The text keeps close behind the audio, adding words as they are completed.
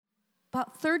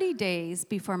about 30 days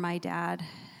before my dad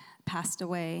passed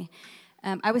away,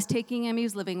 I was taking him. He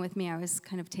was living with me. I was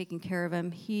kind of taking care of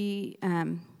him. He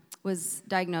was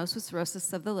diagnosed with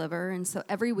cirrhosis of the liver, and so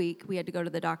every week we had to go to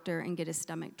the doctor and get his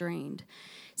stomach drained.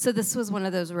 So this was one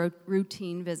of those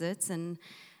routine visits, and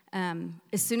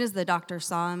as soon as the doctor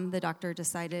saw him, the doctor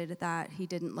decided that he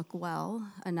didn't look well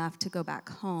enough to go back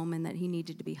home and that he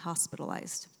needed to be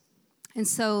hospitalized. And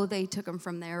so they took him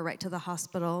from there right to the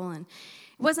hospital, and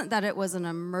it wasn't that it was an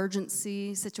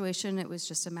emergency situation, it was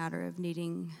just a matter of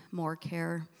needing more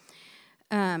care.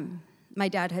 My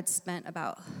dad had spent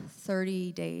about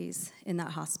 30 days in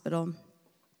that hospital.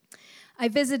 I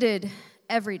visited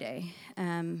every day,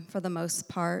 for the most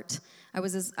part. I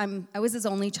was his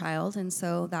only child, and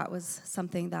so that was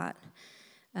something that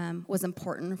was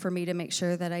important for me to make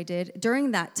sure that I did.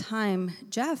 During that time,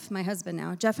 Jeff, my husband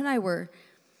now, Jeff and I were,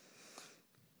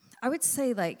 I would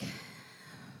say, like,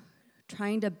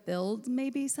 trying to build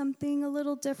maybe something a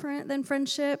little different than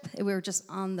friendship. We were just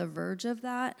on the verge of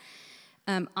that.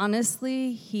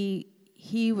 Honestly,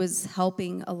 he was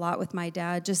helping a lot with my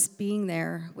dad, just being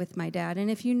there with my dad. And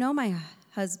if you know my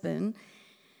husband,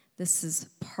 this is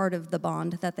part of the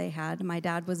bond that they had. My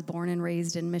dad was born and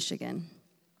raised in Michigan,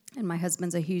 and my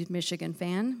husband's a huge Michigan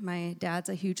fan. My dad's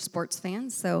a huge sports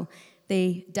fan, so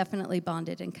they definitely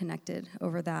bonded and connected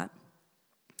over that.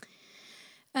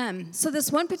 So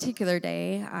this one particular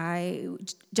day,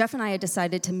 Jeff and I had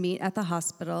decided to meet at the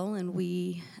hospital, and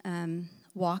we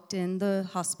walked in the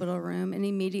hospital room, and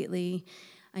immediately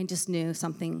I just knew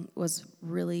something was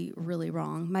really, really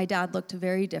wrong. My dad looked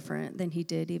very different than he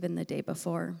did even the day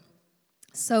before.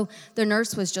 So the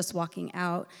nurse was just walking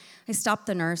out. I stopped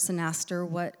the nurse and asked her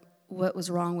what was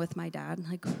wrong with my dad.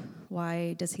 Like,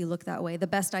 why does he look that way? The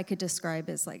best I could describe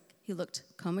is, like, he looked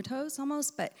comatose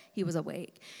almost, but he was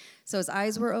awake. So his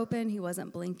eyes were open, he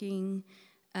wasn't blinking,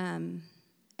 and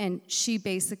she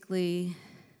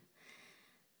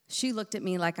looked at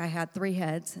me like I had three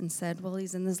heads and said, well,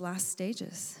 he's in his last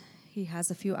stages. He has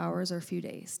a few hours or a few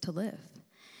days to live.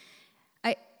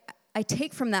 I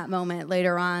take from that moment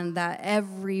later on that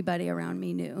everybody around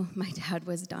me knew my dad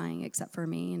was dying except for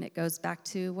me, and it goes back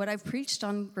to what I've preached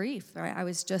on grief. Right? I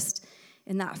was just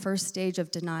in that first stage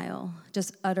of denial,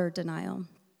 just utter denial.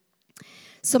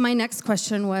 So my next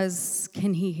question was,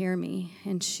 can he hear me?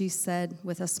 And she said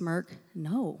with a smirk,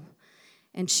 no.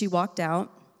 And she walked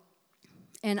out,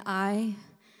 and I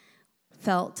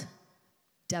felt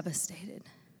devastated.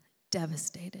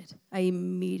 I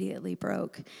immediately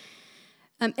broke.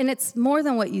 And it's more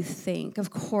than what you think.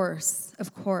 Of course,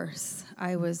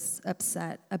 I was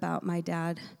upset about my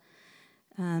dad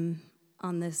on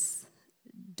this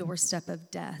doorstep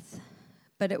of death,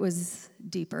 but it was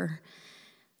deeper.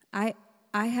 I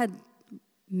had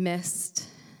missed,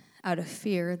 out of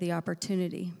fear, the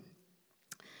opportunity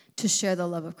to share the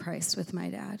love of Christ with my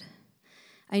dad.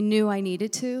 I knew I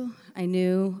needed to. I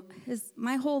knew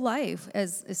my whole life,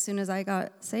 as soon as I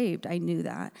got saved, I knew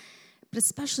that. But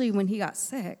especially when he got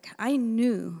sick, I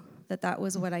knew that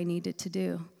was what I needed to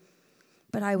do.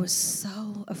 But I was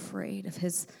so afraid of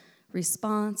his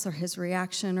response or his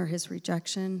reaction or his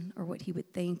rejection or what he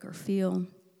would think or feel.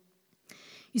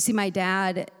 You see, my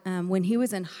dad, when he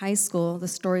was in high school, the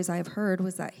stories I've heard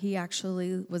was that he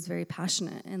actually was very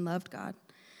passionate and loved God.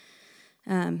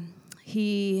 The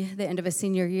end of his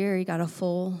senior year, he got a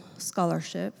full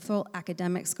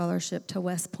academic scholarship to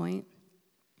West Point.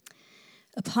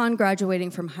 Upon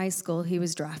graduating from high school, he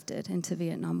was drafted into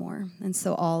Vietnam War, and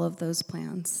so all of those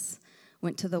plans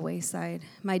went to the wayside.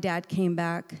 My dad came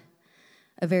back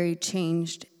a very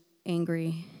changed,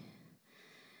 angry,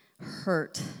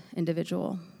 hurt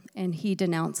individual, and he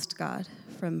denounced God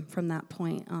from that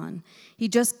point on. He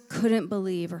just couldn't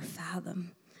believe or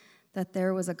fathom that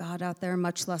there was a God out there,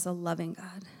 much less a loving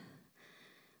God,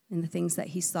 in the things that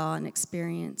he saw and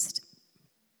experienced.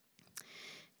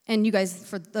 And you guys,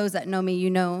 for those that know me, you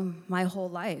know my whole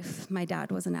life, my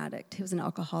dad was an addict. He was an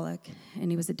alcoholic,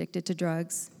 and he was addicted to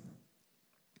drugs.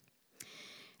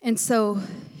 And so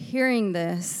hearing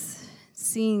this,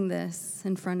 seeing this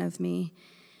in front of me,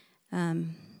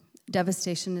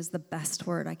 devastation is the best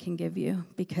word I can give you,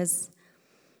 because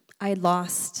I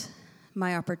lost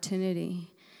my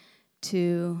opportunity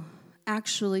to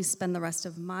actually spend the rest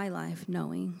of my life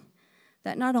knowing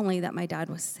that not only that my dad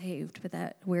was saved, but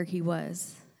that where he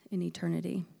was in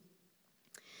eternity.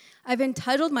 I've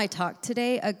entitled my talk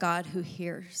today, A God Who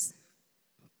Hears.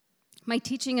 My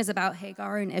teaching is about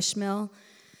Hagar and Ishmael,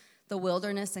 the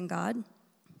wilderness and God.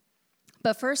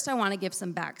 But first, I want to give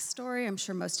some backstory. I'm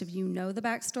sure most of you know the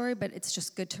backstory, but it's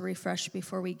just good to refresh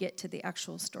before we get to the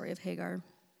actual story of Hagar.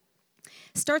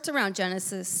 It starts around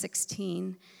Genesis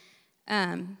 16.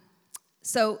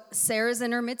 So Sarah's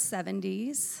in her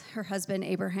mid-70s, her husband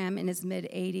Abraham in his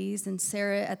mid-80s, and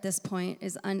Sarah at this point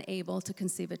is unable to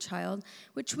conceive a child,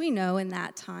 which we know in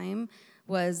that time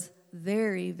was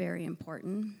very, very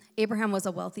important. Abraham was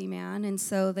a wealthy man, and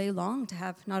so they longed to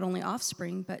have not only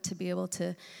offspring, but to be able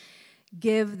to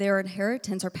give their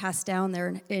inheritance or pass down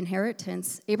their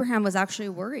inheritance. Abraham was actually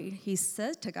worried. He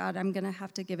said to God, I'm going to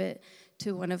have to give it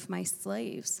to one of my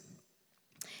slaves.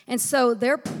 And so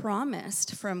they're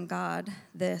promised from God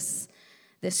this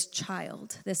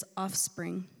child, this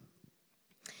offspring.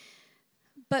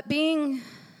 But being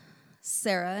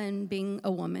Sarah and being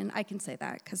a woman, I can say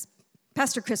that because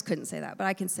Pastor Chris couldn't say that, but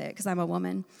I can say it because I'm a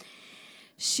woman.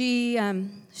 She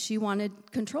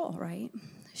wanted control, right?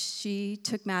 She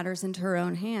took matters into her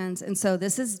own hands. And so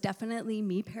this is definitely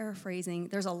me paraphrasing.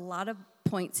 There's a lot of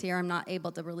points here I'm not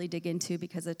able to really dig into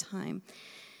because of time.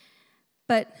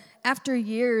 But after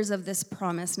years of this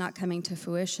promise not coming to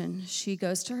fruition, she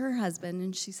goes to her husband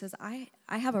and she says, I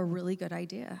have a really good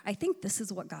idea. I think this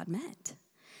is what God meant.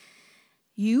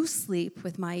 You sleep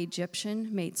with my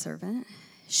Egyptian maidservant,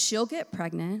 she'll get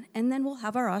pregnant, and then we'll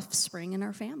have our offspring in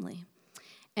our family.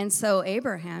 And so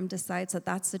Abraham decides that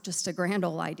that's just a grand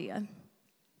old idea.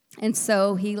 And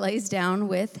so he lays down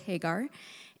with Hagar,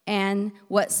 and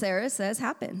what Sarah says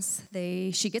happens.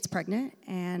 She gets pregnant,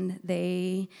 and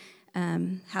they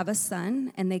have a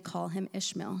son, and they call him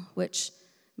Ishmael, which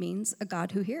means a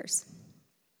God who hears.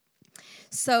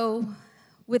 So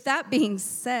with that being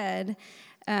said,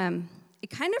 it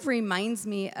kind of reminds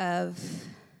me of,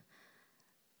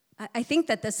 I think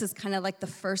that this is kind of like the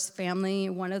first family,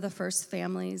 one of the first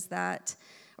families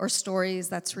or stories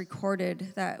that's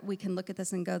recorded that we can look at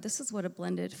this and go, this is what a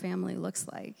blended family looks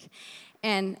like.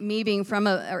 And me being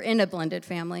in a blended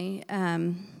family,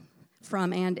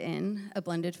 from and in a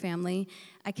blended family,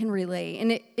 I can relate.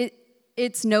 And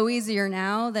it's no easier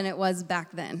now than it was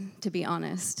back then, to be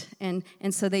honest. And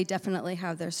so they definitely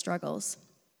have their struggles.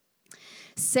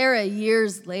 Sarah,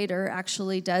 years later,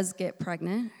 actually does get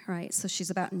pregnant, right? So she's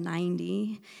about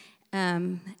 90,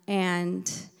 and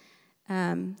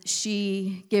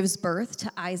she gives birth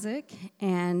to Isaac.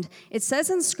 And it says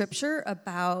in Scripture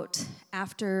about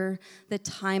after the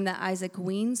time that Isaac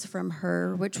weans from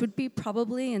her, which would be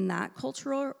probably in that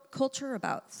culture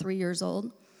about 3 years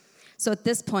old. So at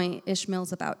this point,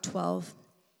 Ishmael's about 12.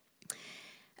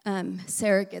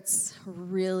 Sarah gets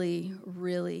really,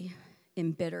 really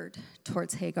embittered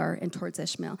towards Hagar and towards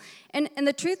Ishmael. And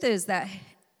the truth is that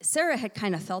Sarah had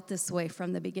kind of felt this way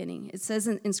from the beginning. It says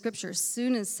in Scripture, as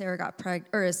soon as Hagar got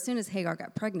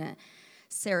pregnant,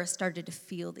 Sarah started to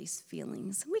feel these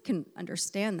feelings. We can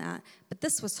understand that, but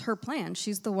this was her plan.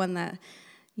 She's the one that,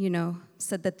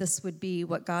 said that this would be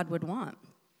what God would want.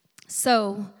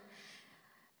 So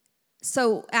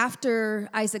after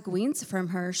Isaac weans from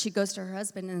her, she goes to her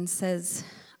husband and says,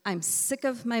 I'm sick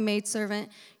of my maidservant.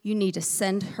 You need to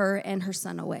send her and her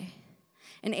son away.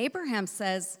 And Abraham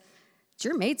says, it's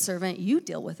your maidservant. You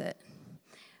deal with it.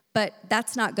 But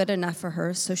that's not good enough for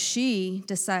her, so she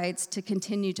decides to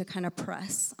continue to kind of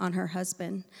press on her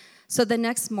husband. So the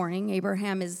next morning,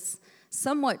 Abraham is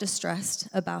somewhat distressed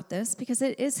about this because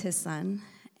it is his son.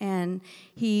 And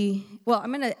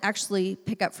I'm going to actually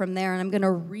pick up from there, and I'm going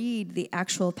to read the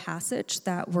actual passage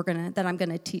that I'm going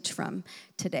to teach from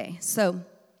today. So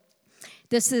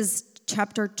this is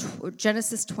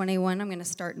Genesis 21. I'm going to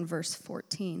start in verse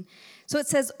 14. So it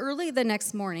says, early the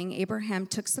next morning, Abraham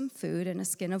took some food and a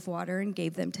skin of water and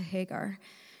gave them to Hagar.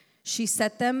 He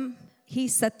set them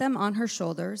on her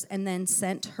shoulders and then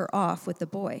sent her off with the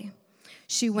boy.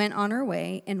 She went on her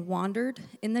way and wandered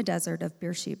in the desert of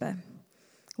Beersheba.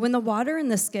 When the water in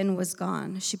the skin was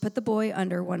gone, she put the boy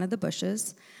under one of the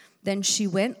bushes. Then she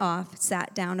went off,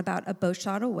 sat down about a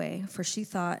bowshot away, for she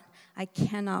thought, I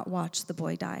cannot watch the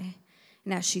boy die.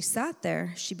 And as she sat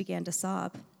there, she began to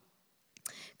sob.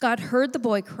 God heard the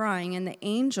boy crying, and the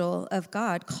angel of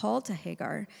God called to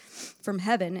Hagar from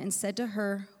heaven and said to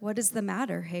her, what is the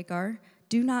matter, Hagar?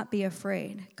 Do not be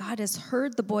afraid. God has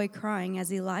heard the boy crying as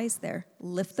he lies there.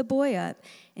 Lift the boy up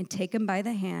and take him by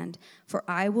the hand, for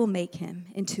I will make him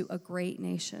into a great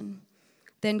nation.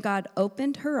 Then God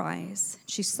opened her eyes.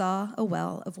 She saw a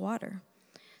well of water.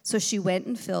 So she went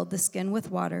and filled the skin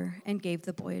with water and gave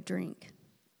the boy a drink.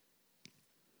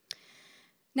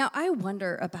 Now, I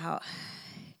wonder about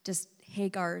just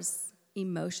Hagar's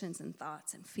emotions and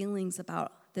thoughts and feelings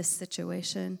about this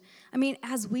situation. I mean,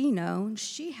 as we know,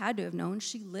 she had to have known.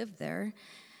 She lived there.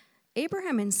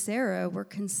 Abraham and Sarah were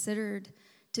considered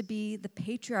to be the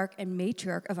patriarch and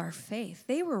matriarch of our faith.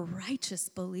 They were righteous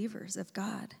believers of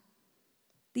God.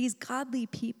 These godly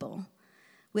people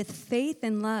with faith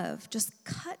and love, just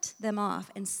cut them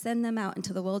off and send them out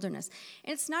into the wilderness.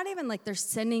 And it's not even like they're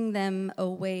sending them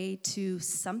away to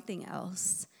something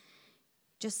else.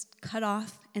 Just cut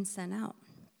off and send out.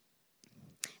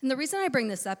 And the reason I bring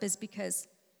this up is because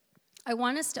I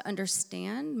want us to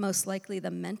understand most likely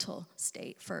the mental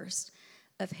state first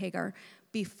of Hagar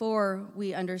before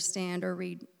we understand or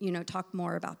read, talk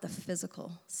more about the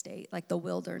physical state, like the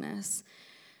wilderness.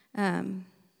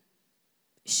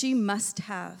 She must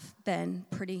have been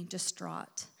pretty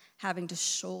distraught, having to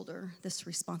shoulder this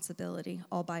responsibility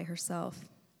all by herself.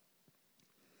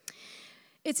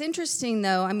 It's interesting,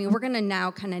 though. We're going to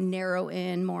now kind of narrow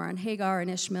in more on Hagar and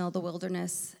Ishmael, the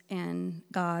wilderness, and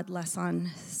God, less on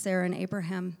Sarah and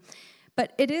Abraham.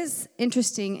 But it is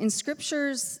interesting. In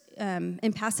scriptures,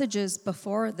 in passages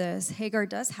before this, Hagar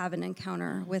does have an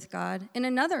encounter with God. In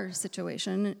another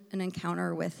situation, an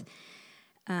encounter with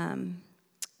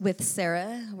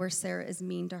Sarah, where Sarah is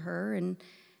mean to her. And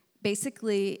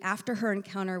basically, after her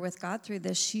encounter with God through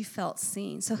this, she felt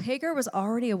seen. So Hagar was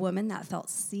already a woman that felt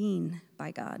seen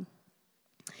by God.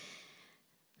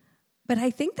 But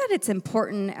I think that it's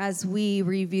important as we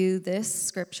review this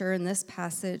scripture and this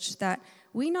passage that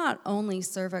we not only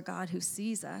serve a God who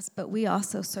sees us, but we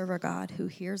also serve a God who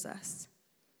hears us.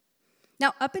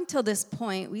 Now, up until this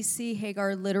point, we see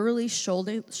Hagar literally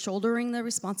shouldering the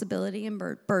responsibility and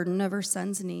burden of her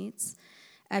son's needs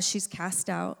as she's cast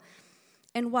out.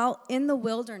 And while in the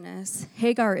wilderness,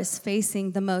 Hagar is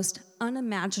facing the most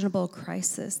unimaginable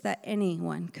crisis that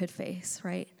anyone could face,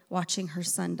 right? Watching her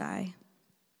son die.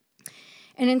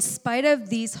 And in spite of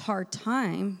these hard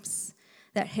times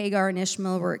that Hagar and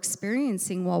Ishmael were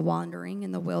experiencing while wandering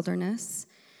in the wilderness,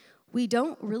 we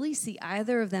don't really see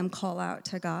either of them call out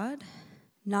to God.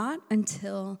 Not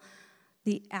until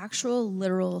the actual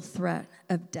literal threat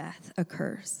of death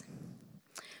occurs.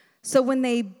 So when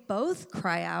they both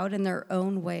cry out in their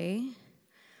own way,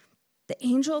 the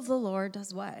angel of the Lord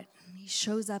does what? He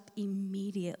shows up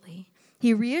immediately.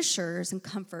 He reassures and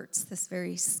comforts this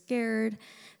very scared,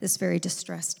 this very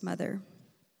distressed mother.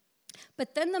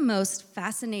 But then the most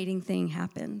fascinating thing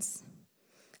happens.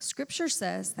 Scripture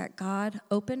says that God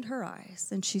opened her eyes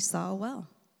and she saw well.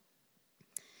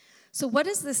 So what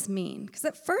does this mean? Because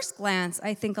at first glance,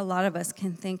 I think a lot of us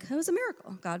can think it was a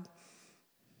miracle. God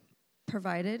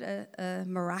provided a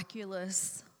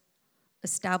miraculous,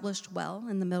 established well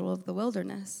in the middle of the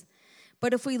wilderness.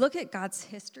 But if we look at God's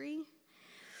history,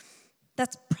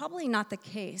 that's probably not the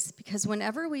case, because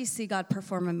whenever we see God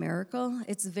perform a miracle,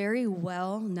 it's very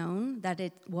well known that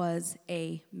it was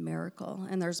a miracle,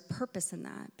 and there's purpose in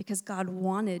that, because God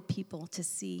wanted people to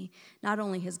see not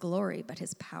only his glory, but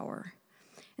his power.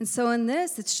 And so in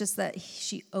this, it's just that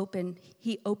he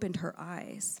opened her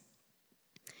eyes.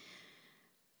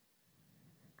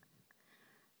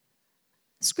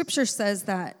 Scripture says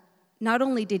that not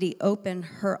only did he open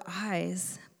her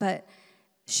eyes, but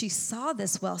she saw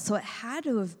this well, so it had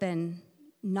to have been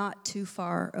not too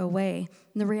far away.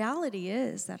 And the reality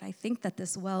is that I think that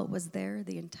this well was there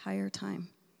the entire time.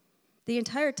 The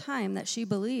entire time that she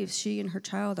believes she and her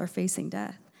child are facing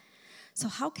death. So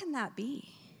how can that be?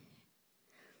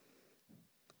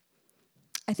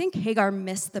 I think Hagar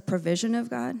missed the provision of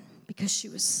God because she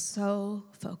was so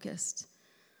focused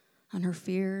on her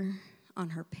fear, on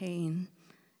her pain,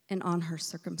 and on her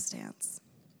circumstance.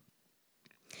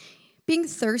 Being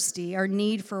thirsty, our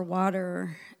need for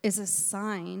water, is a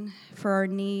sign for our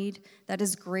need that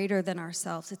is greater than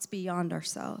ourselves. It's beyond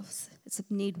ourselves. It's a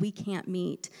need we can't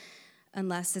meet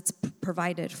unless it's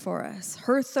provided for us.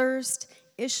 Her thirst,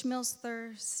 Ishmael's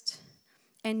thirst,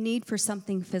 and need for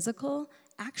something physical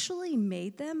actually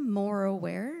made them more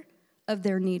aware of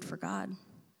their need for God.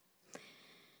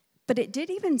 But it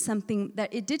did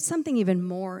something even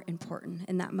more important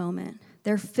in that moment.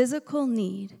 Their physical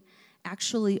need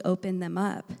actually opened them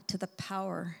up to the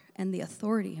power and the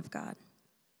authority of God.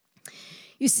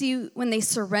 You see, when they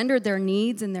surrendered their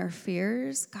needs and their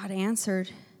fears, God answered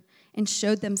and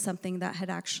showed them something that had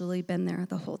actually been there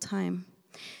the whole time.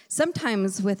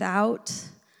 Sometimes without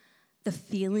the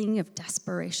feeling of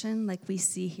desperation like we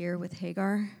see here with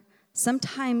Hagar,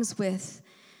 sometimes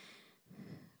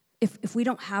if we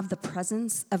don't have the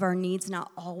presence of our needs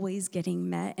not always getting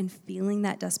met and feeling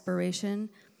that desperation,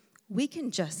 we can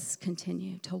just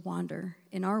continue to wander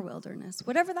in our wilderness,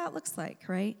 whatever that looks like,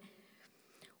 right?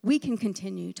 We can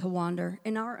continue to wander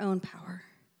in our own power,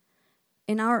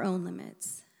 in our own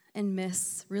limits, and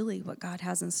miss really what God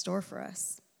has in store for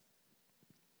us.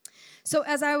 So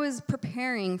as I was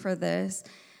preparing for this,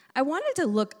 I wanted to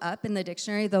look up in the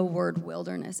dictionary the word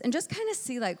wilderness and just kind of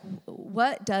see, like,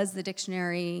 what does the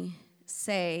dictionary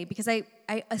say, because I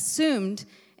assumed,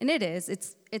 and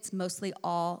it's mostly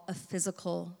all a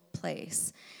physical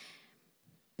place.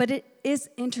 But it is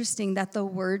interesting that the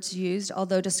words used,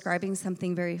 although describing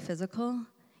something very physical,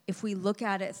 if we look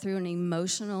at it through an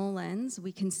emotional lens,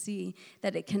 we can see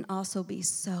that it can also be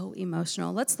so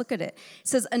emotional. Let's look at it. It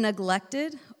says a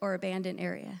neglected or abandoned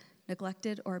area.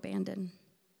 Neglected or abandoned.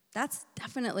 That's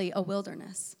definitely a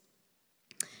wilderness.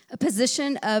 A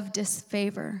position of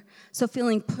disfavor. So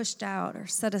feeling pushed out or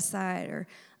set aside or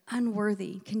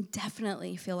unworthy can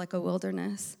definitely feel like a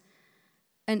wilderness.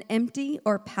 An empty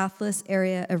or pathless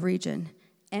area of region.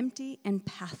 Empty and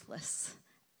pathless.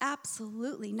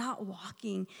 Absolutely not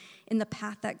walking in the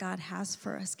path that God has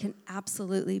for us can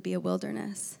absolutely be a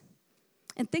wilderness.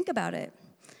 And think about it.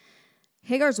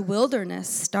 Hagar's wilderness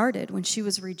started when she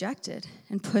was rejected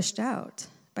and pushed out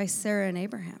by Sarah and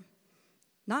Abraham,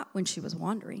 not when she was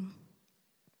wandering.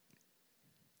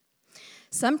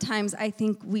 Sometimes I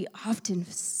think we often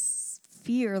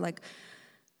fear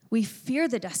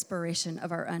the desperation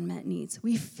of our unmet needs.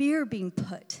 We fear being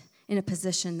put in a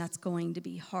position that's going to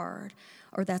be hard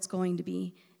or that's going to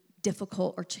be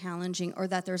difficult or challenging or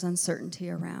that there's uncertainty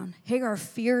around. Hagar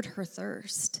feared her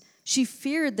thirst. She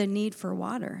feared the need for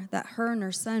water that her and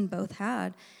her son both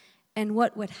had and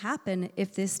what would happen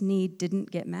if this need didn't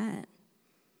get met.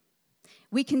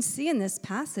 We can see in this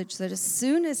passage that as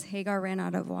soon as Hagar ran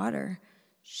out of water,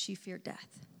 she feared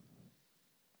death.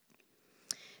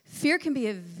 Fear can be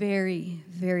a very,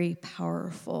 very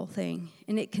powerful thing,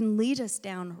 and it can lead us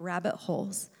down rabbit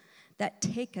holes that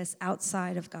take us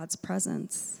outside of God's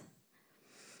presence.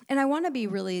 And I want to be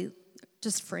really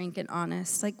just frank and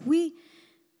honest.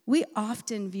 We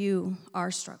often view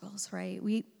our struggles, right?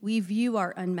 We view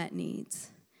our unmet needs,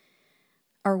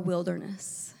 our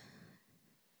wilderness,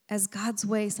 as God's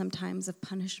way sometimes of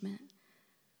punishment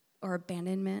or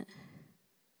abandonment.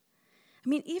 I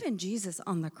mean, even Jesus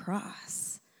on the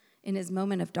cross, in his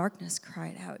moment of darkness,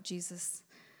 cried out, Jesus,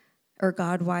 or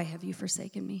God, why have you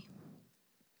forsaken me?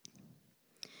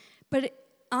 But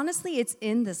honestly, it's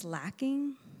in this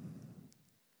lacking,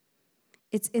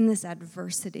 it's in this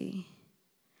adversity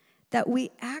that we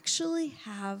actually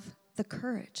have the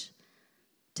courage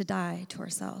to die to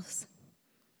ourselves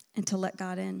and to let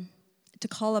God in, to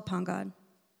call upon God,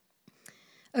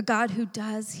 a God who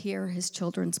does hear his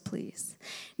children's pleas.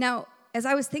 Now, as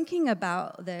I was thinking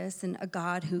about this and a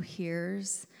God who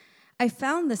hears, I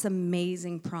found this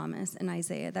amazing promise in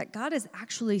Isaiah that God is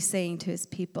actually saying to his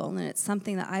people, and it's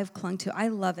something that I've clung to. I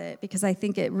love it because I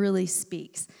think it really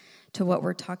speaks to what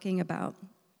we're talking about.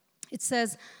 It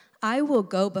says, I will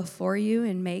go before you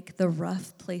and make the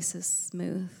rough places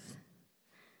smooth.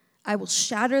 I will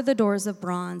shatter the doors of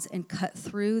bronze and cut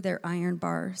through their iron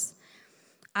bars.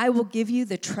 I will give you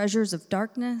the treasures of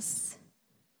darkness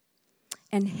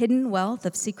and hidden wealth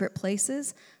of secret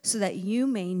places, so that you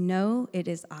may know it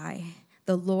is I,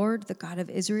 the Lord, the God of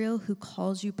Israel, who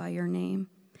calls you by your name.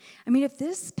 I mean, if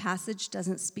this passage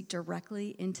doesn't speak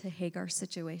directly into Hagar's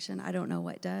situation, I don't know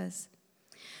what does.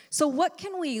 So what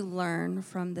can we learn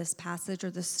from this passage or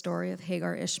this story of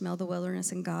Hagar, Ishmael, the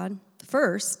wilderness, and God?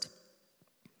 First,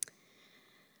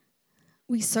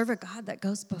 we serve a God that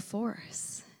goes before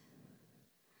us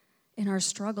in our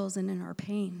struggles and in our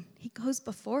pain. He goes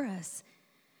before us.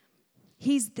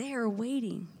 He's there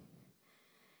waiting.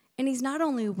 And he's not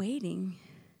only waiting,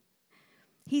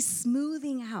 he's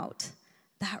smoothing out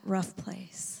that rough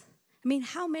place. I mean,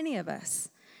 how many of us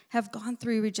have gone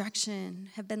through rejection,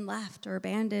 have been left or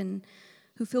abandoned,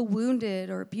 who feel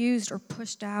wounded or abused or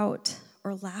pushed out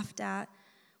or laughed at?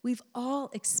 We've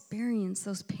all experienced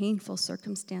those painful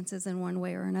circumstances in one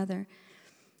way or another.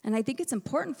 And I think it's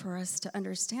important for us to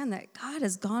understand that God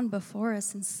has gone before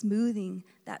us in smoothing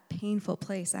that painful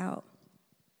place out.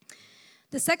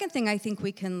 The second thing I think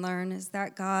we can learn is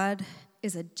that God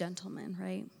is a gentleman,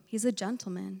 right? He's a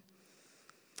gentleman.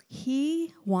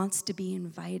 He wants to be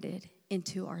invited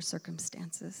into our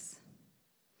circumstances.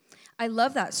 I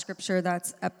love that scripture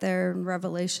that's up there in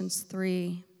Revelations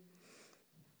 3,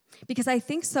 because I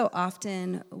think so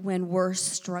often when we're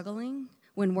struggling,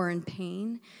 when we're in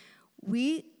pain,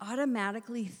 we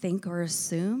automatically think or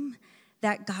assume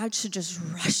that God should just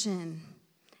rush in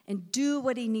and do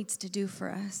what he needs to do for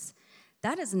us.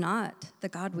 That is not the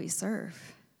God we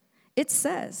serve. It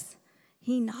says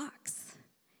he knocks.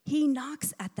 He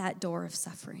knocks at that door of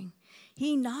suffering.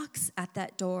 He knocks at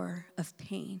that door of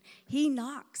pain. He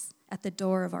knocks at the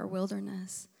door of our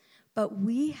wilderness. But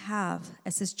we have,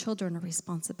 as his children, a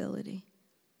responsibility.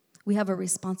 We have a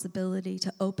responsibility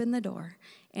to open the door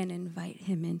and invite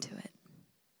him into it.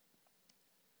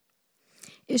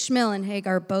 Ishmael and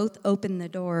Hagar both opened the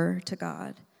door to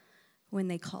God when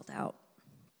they called out.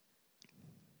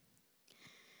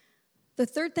 The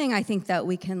third thing I think that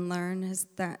we can learn is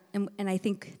that, and I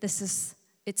think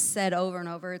it's said over and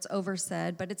over, it's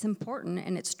oversaid, but it's important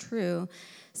and it's true.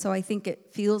 So I think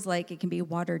it feels like it can be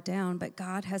watered down, but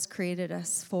God has created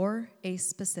us for a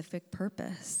specific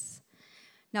purpose.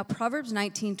 Now, Proverbs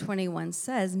 19:21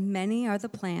 says, "Many are the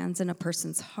plans in a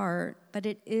person's heart, but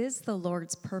it is the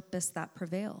Lord's purpose that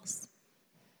prevails."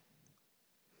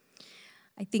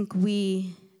 I think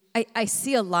I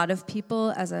see a lot of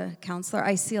people as a counselor,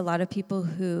 I see a lot of people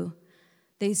who,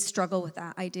 they struggle with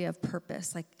that idea of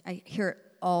purpose. Like, I hear it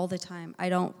all the time. I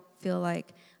don't feel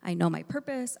like I know my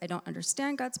purpose. I don't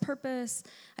understand God's purpose.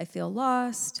 I feel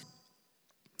lost.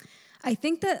 I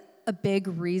think that a big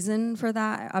reason for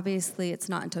that, obviously it's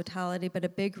not in totality, but a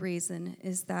big reason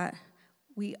is that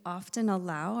we often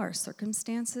allow our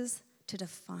circumstances to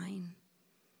define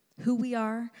who we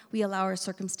are. We allow our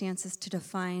circumstances to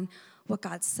define what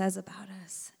God says about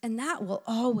us. And that will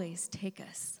always take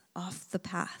us off the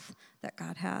path that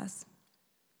God has.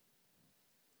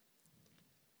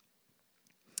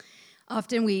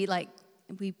 Often we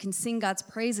can sing God's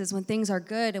praises when things are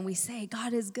good, and we say,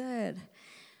 God is good.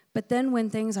 But then when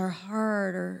things are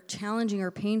hard or challenging or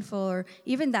painful, or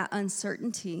even that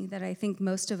uncertainty that I think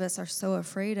most of us are so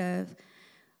afraid of,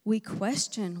 we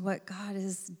question what God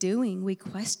is doing. We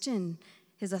question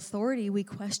his authority. We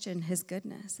question his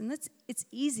goodness. And it's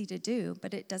easy to do,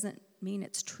 but it doesn't mean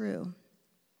it's true.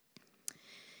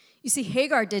 You see,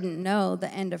 Hagar didn't know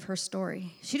the end of her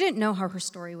story. She didn't know how her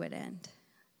story would end.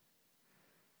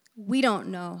 We don't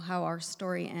know how our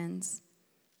story ends.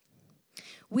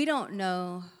 We don't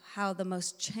know how the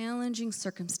most challenging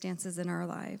circumstances in our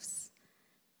lives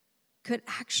could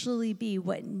actually be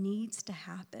what needs to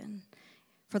happen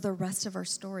for the rest of our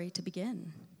story to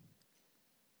begin.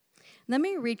 Let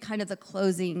me read kind of the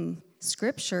closing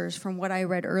scriptures from what I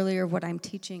read earlier, what I'm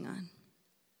teaching on.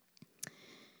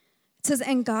 It says,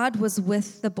 "And God was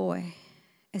with the boy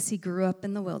as he grew up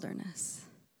in the wilderness.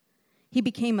 He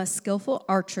became a skillful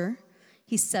archer.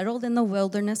 He settled in the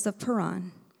wilderness of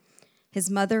Paran. His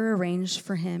mother arranged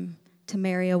for him to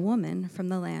marry a woman from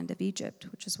the land of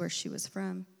Egypt," which is where she was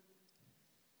from.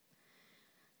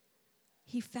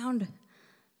 He found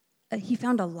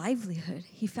a livelihood.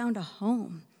 He found a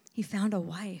home. He found a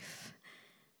wife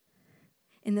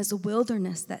in this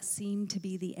wilderness that seemed to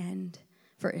be the end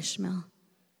for Ishmael.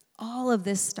 All of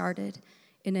this started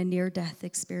in a near-death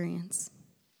experience.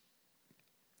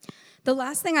 The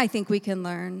last thing I think we can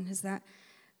learn is that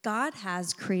God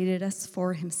has created us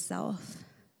for himself.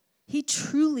 He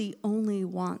truly only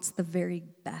wants the very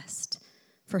best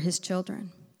for his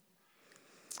children.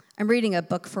 I'm reading a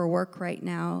book for work right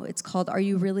now. It's called Are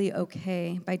You Really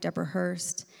Okay by Deborah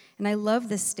Hurst. And I love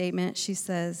this statement. She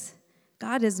says,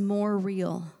 God is more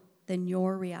real than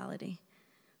your reality.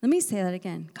 Let me say that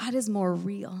again. God is more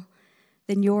real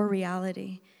than your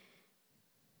reality.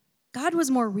 God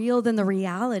was more real than the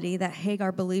reality that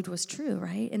Hagar believed was true,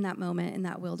 right? In that moment, in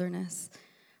that wilderness.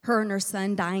 Her and her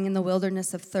son dying in the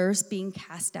wilderness of thirst, being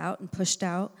cast out and pushed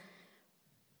out.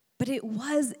 But it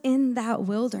was in that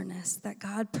wilderness that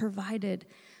God provided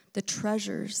the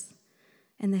treasures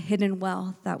and the hidden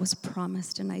wealth that was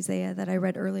promised in Isaiah that I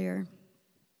read earlier.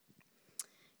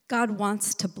 God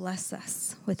wants to bless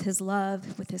us with his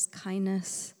love, with his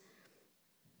kindness.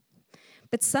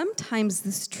 But sometimes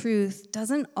this truth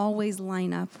doesn't always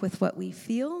line up with what we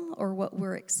feel or what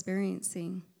we're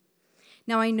experiencing.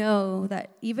 Now, I know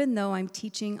that even though I'm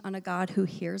teaching on a God who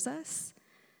hears us,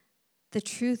 the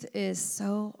truth is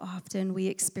so often we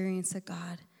experience a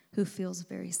God who feels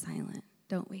very silent,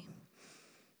 don't we?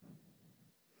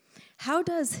 How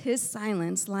does his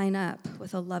silence line up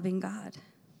with a loving God?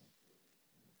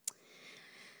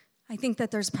 I think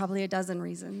that there's probably a dozen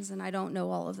reasons, and I don't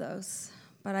know all of those.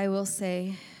 But I will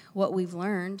say what we've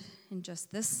learned in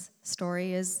just this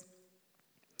story is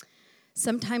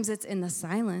sometimes it's in the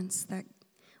silence that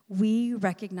we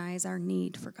recognize our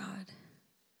need for God.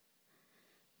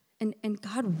 And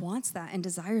God wants that and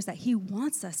desires that. He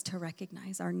wants us to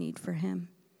recognize our need for him.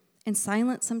 And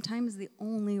silence sometimes is the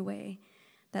only way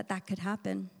that that could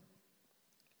happen.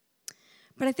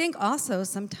 But I think also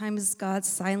sometimes God's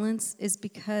silence is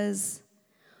because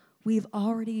we've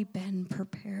already been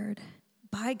prepared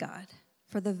by God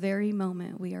for the very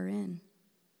moment we are in.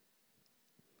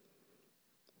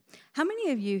 How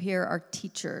many of you here are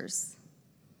teachers?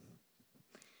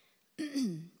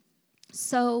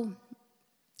 So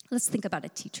let's think about a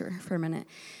teacher for a minute.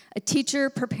 A teacher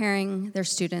preparing their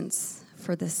students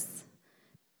for this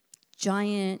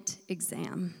giant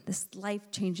exam, this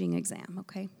life-changing exam,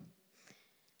 okay?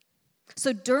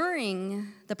 So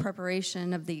during the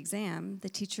preparation of the exam, the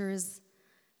teacher is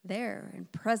there and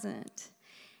present.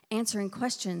 answering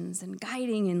questions and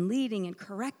guiding and leading and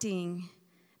correcting,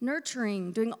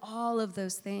 nurturing, doing all of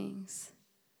those things.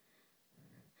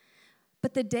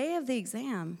 But the day of the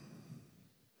exam,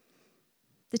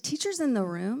 the teacher's in the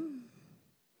room,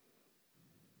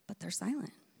 but they're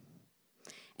silent.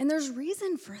 And there's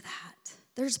reason for that.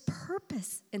 There's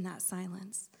purpose in that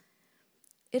silence.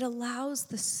 It allows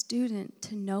the student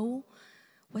to know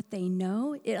what they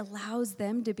know. It allows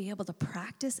them to be able to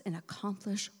practice and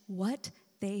accomplish what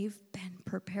they've been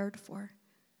prepared for.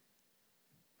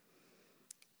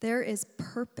 There is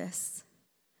purpose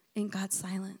in God's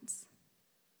silence.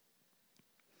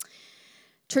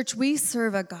 Church, we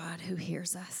serve a God who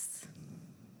hears us.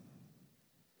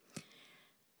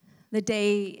 That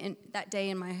day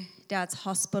in my dad's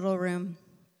hospital room,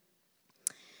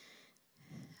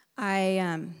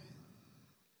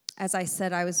 as I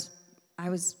said, I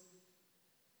was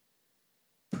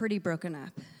pretty broken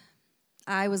up.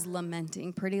 I was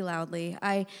lamenting pretty loudly.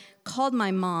 I called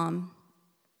my mom,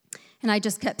 and I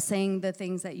just kept saying the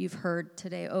things that you've heard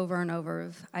today over and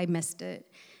over. I missed it.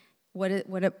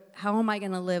 How am I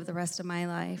going to live the rest of my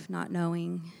life not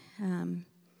knowing?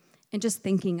 And just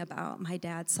thinking about my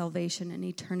dad's salvation and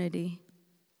eternity.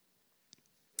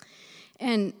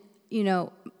 And,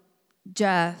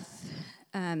 Jeff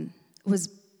was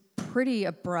pretty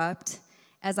abrupt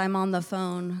as I'm on the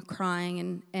phone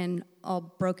crying and all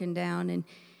broken down. And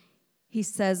he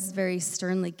says very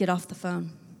sternly, "Get off the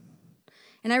phone."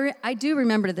 And I do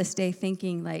remember to this day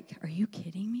thinking, like, are you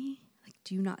kidding me? Like,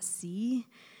 do you not see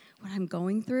what I'm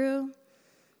going through?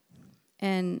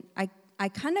 And I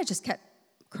kind of just kept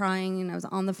crying, and I was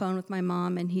on the phone with my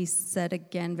mom, and he said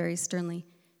again very sternly,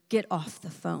 "Get off the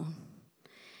phone."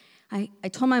 I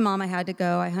told my mom I had to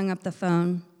go. I hung up the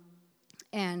phone,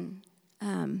 and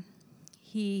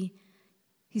he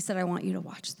said, "I want you to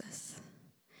watch this."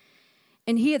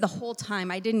 And he had the whole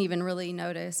time, I didn't even really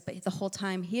notice, but the whole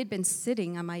time he had been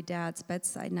sitting on my dad's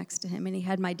bedside next to him, and he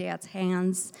had my dad's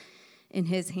hands in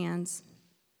his hands.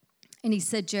 And he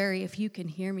said, "Jerry, if you can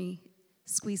hear me,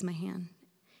 squeeze my hand."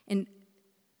 And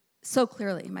so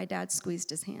clearly, my dad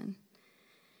squeezed his hand.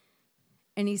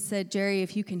 And he said, "Jerry,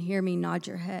 if you can hear me, nod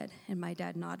your head." And my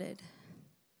dad nodded.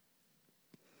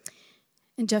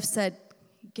 And Jeff said,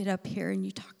 "Get up here and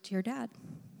you talk to your dad."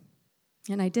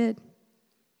 And I did.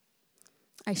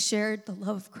 I shared the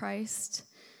love of Christ,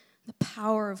 the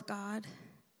power of God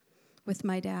with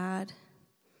my dad.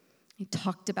 He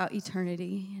talked about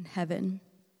eternity and heaven.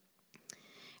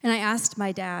 And I asked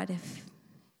my dad if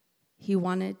he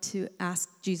wanted to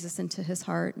ask Jesus into his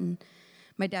heart, and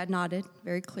my dad nodded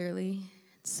very clearly.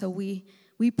 So we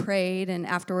prayed, and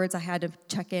afterwards I had to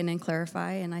check in and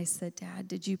clarify, and I said, "Dad,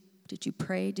 did you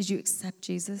pray? Did you accept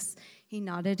Jesus?" He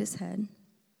nodded his head.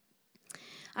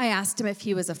 I asked him if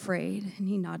he was afraid, and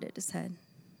he nodded his head.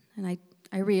 And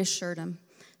I reassured him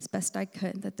as best I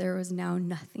could that there was now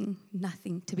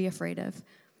nothing to be afraid of.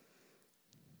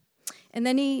 And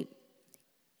then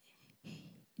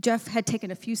Jeff had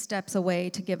taken a few steps away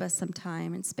to give us some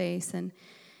time and space, and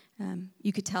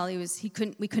you could tell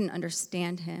we couldn't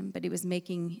understand him, but he was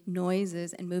making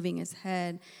noises and moving his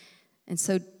head. And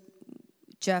so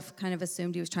Jeff kind of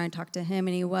assumed he was trying to talk to him,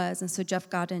 and he was. And so Jeff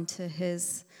got into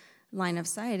his line of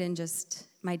sight, and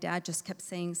my dad just kept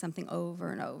saying something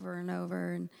over and over and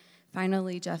over. And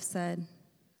finally Jeff said,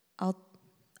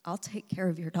 I'll take care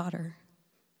of your daughter.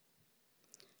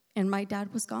 And my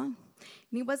dad was gone. And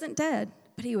he wasn't dead,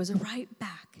 but he was right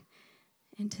back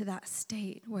into that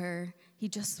state where he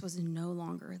just was no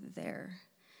longer there.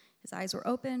 His eyes were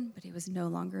open, but he was no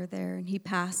longer there, and he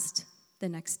passed the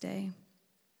next day.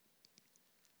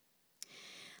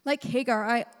 Like Hagar,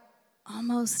 I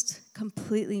almost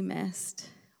completely missed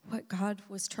what God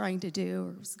was trying to do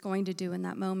or was going to do in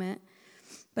that moment.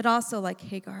 But also like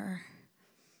Hagar,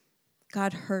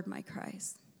 God heard my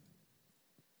cries.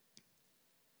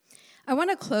 I want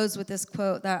to close with this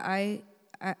quote that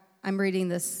I'm reading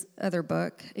this other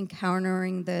book,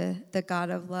 Encountering the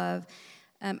God of Love.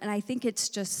 And I think it's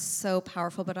just so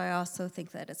powerful, but I also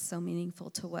think that it's so meaningful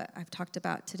to what I've talked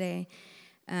about today.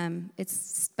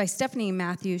 It's by Stephanie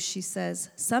Matthews. She says,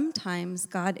 "Sometimes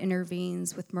God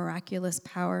intervenes with miraculous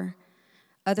power.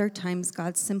 Other times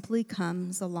God simply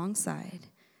comes alongside,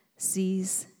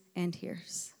 sees, and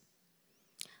hears."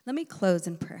 Let me close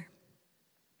in prayer.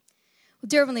 Well,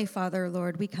 dear Heavenly Father,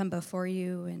 Lord, we come before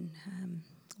you, and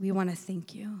we want to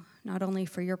thank you, not only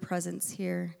for your presence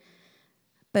here,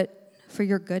 but for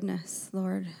your goodness,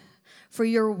 Lord, for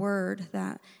your word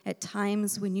that at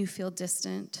times when you feel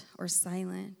distant or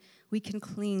silent, we can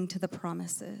cling to the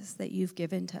promises that you've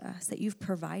given to us, that you've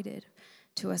provided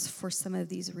to us for some of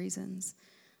these reasons.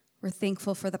 We're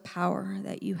thankful for the power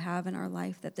that you have in our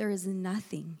life, that there is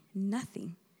nothing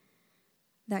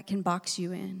that can box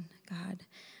you in, God.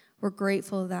 We're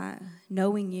grateful that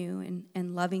knowing you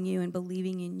and loving you and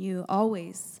believing in you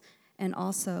always and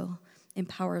also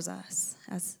empowers us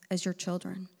as your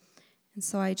children. And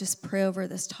so I just pray over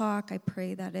this talk. I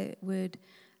pray that it would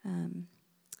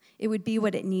be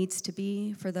what it needs to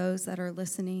be for those that are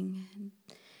listening.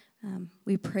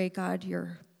 We pray, God,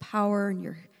 your power and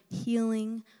your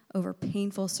healing over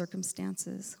painful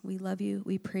circumstances. We love you,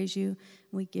 we praise you, and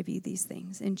we give you these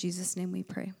things. In Jesus' name we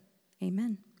pray.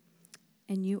 Amen.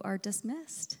 And you are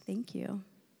dismissed. Thank you.